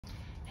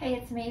Hey,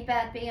 it's me,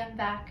 Bad B. I'm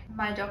back.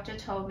 My doctor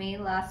told me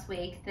last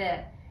week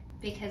that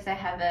because I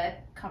have a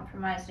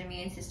compromised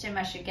immune system,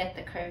 I should get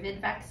the COVID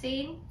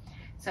vaccine.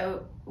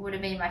 So it would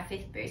have been my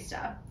 5th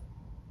booster.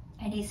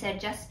 And he said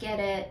just get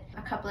it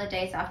a couple of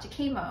days after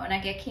chemo, and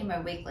I get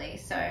chemo weekly,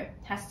 so it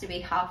has to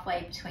be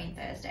halfway between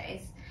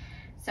Thursdays.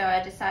 So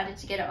I decided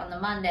to get it on the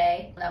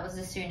Monday. That was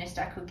the soonest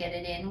I could get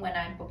it in when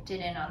I booked it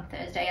in on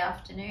Thursday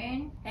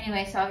afternoon.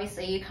 Anyway, so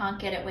obviously you can't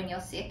get it when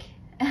you're sick.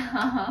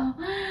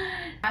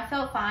 I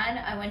felt fine.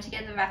 I went to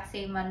get the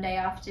vaccine Monday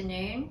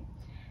afternoon,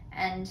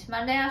 and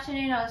Monday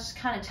afternoon I was just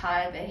kind of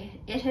tired, but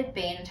it had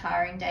been a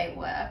tiring day at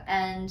work.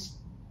 And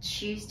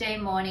Tuesday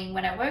morning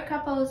when I woke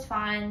up I was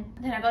fine.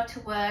 Then I got to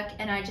work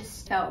and I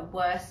just felt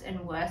worse and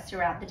worse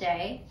throughout the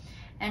day.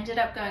 Ended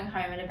up going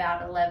home at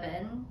about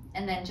 11,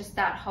 and then just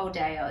that whole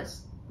day I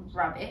was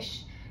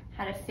rubbish.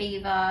 Had a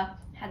fever,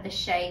 had the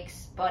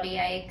shakes, body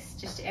aches,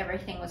 just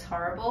everything was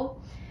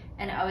horrible.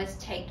 And I was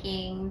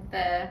taking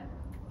the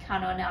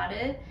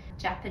Kanonada,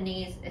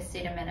 Japanese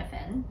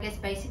acetaminophen. It's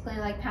basically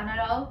like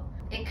Panadol.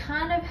 It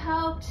kind of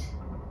helped,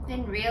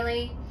 then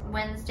really.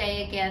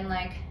 Wednesday again,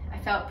 like I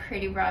felt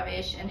pretty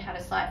rubbish and had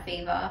a slight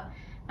fever.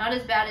 Not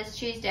as bad as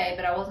Tuesday,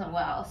 but I wasn't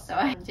well, so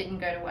I didn't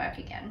go to work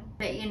again.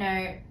 But you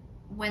know,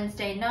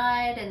 Wednesday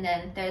night and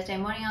then Thursday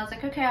morning I was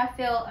like, okay,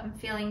 I'm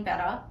feeling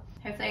better.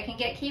 Hopefully I can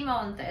get chemo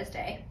on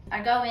Thursday.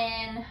 I go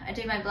in, I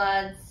do my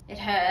bloods. It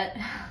hurt,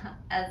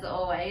 as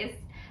always.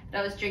 But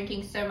I was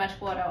drinking so much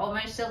water,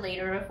 almost a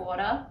liter of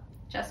water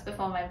just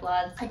before my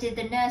bloods. I did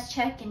the nurse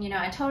check, and you know,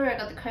 I told her I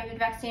got the COVID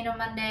vaccine on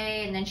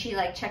Monday, and then she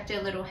like checked her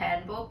little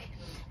handbook,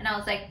 and I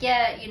was like,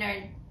 yeah, you know,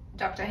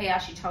 Dr.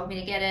 Hayashi told me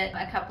to get it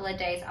a couple of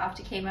days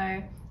after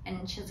chemo.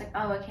 And she was like,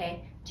 oh,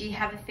 okay, do you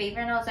have a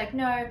fever? And I was like,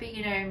 no, but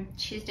you know,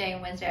 Tuesday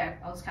and Wednesday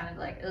I was kind of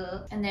like,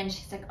 ugh. And then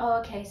she's like, oh,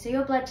 okay, so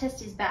your blood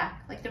test is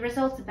back, like the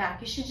results are back,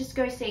 you should just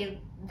go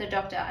see the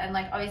doctor. And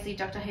like obviously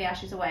Dr.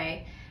 Hayashi's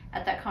away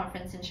at that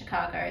conference in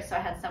Chicago, so I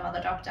had some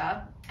other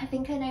doctor. I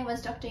think her name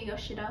was Dr.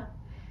 Yoshida.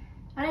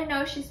 I don't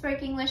know if she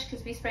spoke English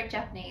because we spoke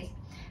Japanese,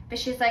 but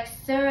she's like,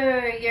 so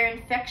your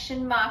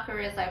infection marker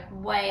is like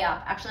way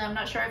up. Actually, I'm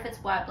not sure if it's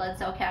white blood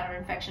cell count or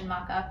infection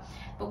marker,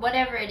 but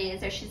whatever it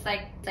is, or she's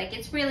like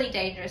it's really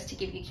dangerous to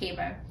give you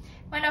chemo.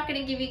 We're not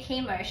going to give you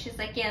chemo. She's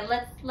like, yeah,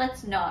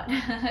 let's not.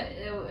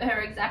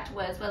 Her exact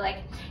words were like,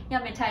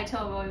 yamitai to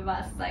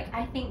omoimasu, like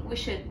I think we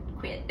should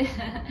quit.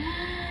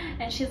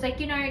 And she's like,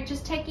 you know,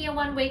 just taking a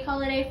 1-week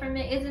holiday from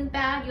it isn't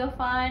bad, you're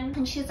fine.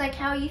 And she's like,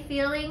 how are you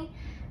feeling?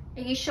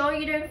 Are you sure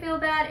you don't feel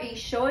bad? Are you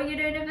sure you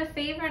don't have a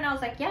fever? And I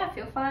was like, yeah, I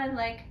feel fine,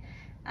 like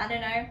I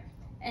don't know.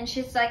 And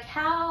she's like,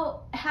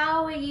 how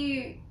do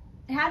you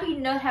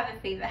not have a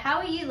fever? How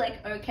are you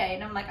like okay?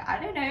 And I'm like, I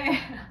don't know.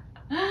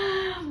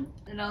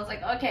 And I was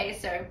like, okay,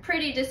 so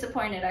pretty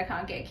disappointed I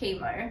can't get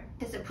chemo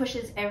because it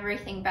pushes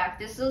everything back.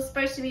 This was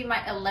supposed to be my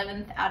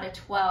 11th out of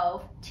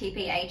 12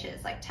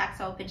 T.P.H's, like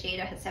Taxol,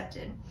 Perjeta,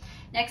 Herceptin.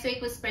 Next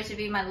week was supposed to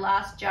be my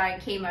last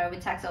giant chemo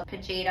with Taxol,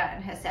 Perjeta,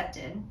 and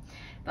Herceptin.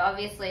 But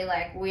obviously,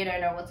 like, we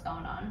don't know what's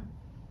going on.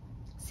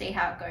 See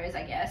how it goes,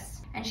 I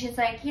guess. And she's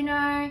like, you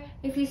know,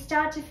 if you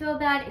start to feel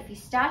bad, if you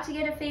start to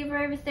get a fever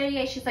over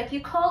 38, she's like,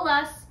 you call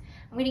us,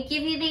 I'm going to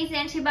give you these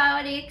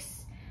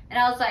antibiotics. And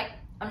I was like,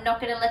 I'm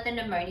not going to let the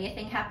pneumonia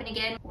thing happen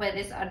again, where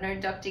this unknown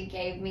doctor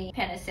gave me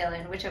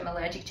penicillin, which I'm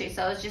allergic to.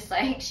 So I was just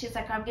like, she's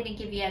like, I'm going to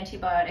give you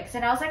antibiotics.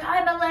 And I was like,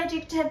 I'm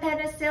allergic to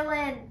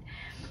penicillin.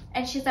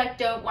 And she's like,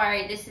 don't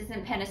worry, this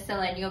isn't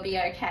penicillin, you'll be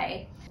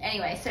okay.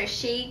 Anyway, so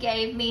she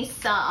gave me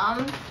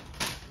some,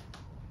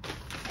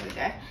 there we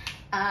go,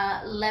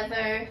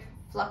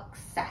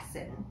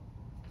 levofloxacin.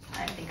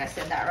 I don't think I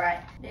said that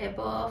right.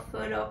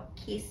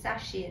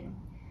 Levofloxacin.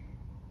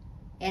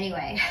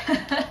 Anyway,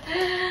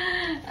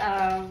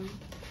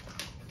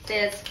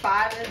 there's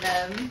 5 of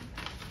them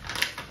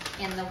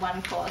in the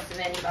 1 course of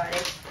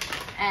antibiotics,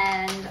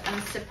 and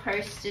I'm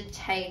supposed to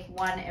take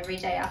 1 every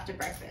day after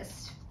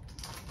breakfast.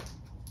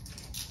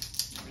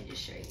 Let me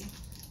just show you.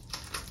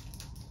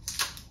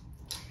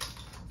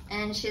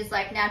 And she's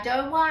like, now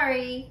don't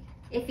worry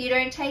if you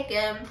don't take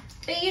them,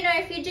 but you know,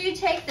 if you do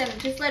take them,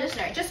 just let us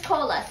know. Just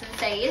call us and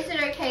say, is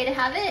it okay to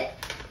have it?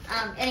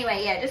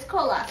 Anyway, yeah, just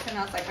call us. And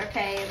I was like,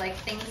 okay, like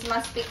things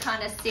must be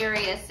kind of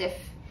serious if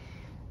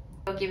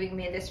you're giving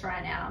me this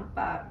right now.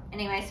 But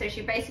anyway, so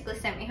she basically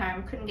sent me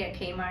home, couldn't get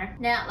chemo.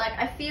 Now, like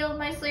I feel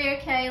mostly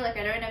okay, like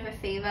I don't have a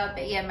fever,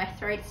 but yeah, my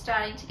throat's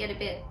starting to get a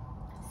bit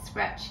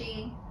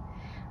scratchy.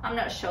 I'm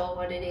not sure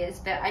what it is,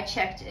 but I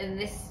checked and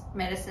this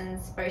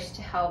medicine's supposed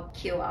to help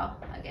cure,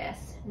 I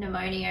guess,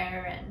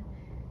 pneumonia and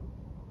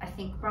I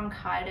think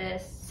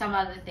bronchitis, some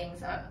other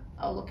things.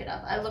 I'll look it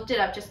up. I looked it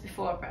up just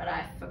before, but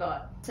I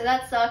forgot. So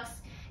that sucks.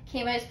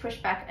 Chemo's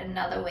pushed back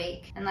another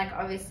week. And like,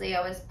 obviously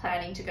I was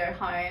planning to go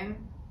home.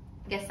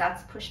 I guess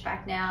that's pushed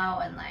back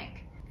now and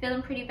like,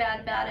 feeling pretty bad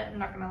about it, I'm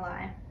not gonna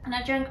lie. And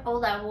I drank all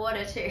that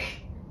water too.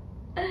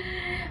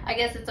 I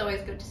guess it's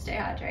always good to stay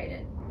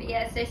hydrated. But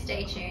yeah, so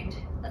stay tuned.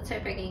 Let's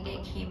hope I can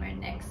get chemo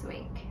next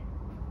week.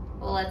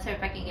 Well, let's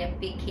hope I can get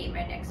big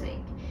chemo next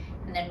week.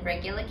 And then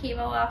regular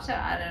chemo after,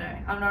 I don't know.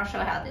 I'm not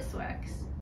sure how this works.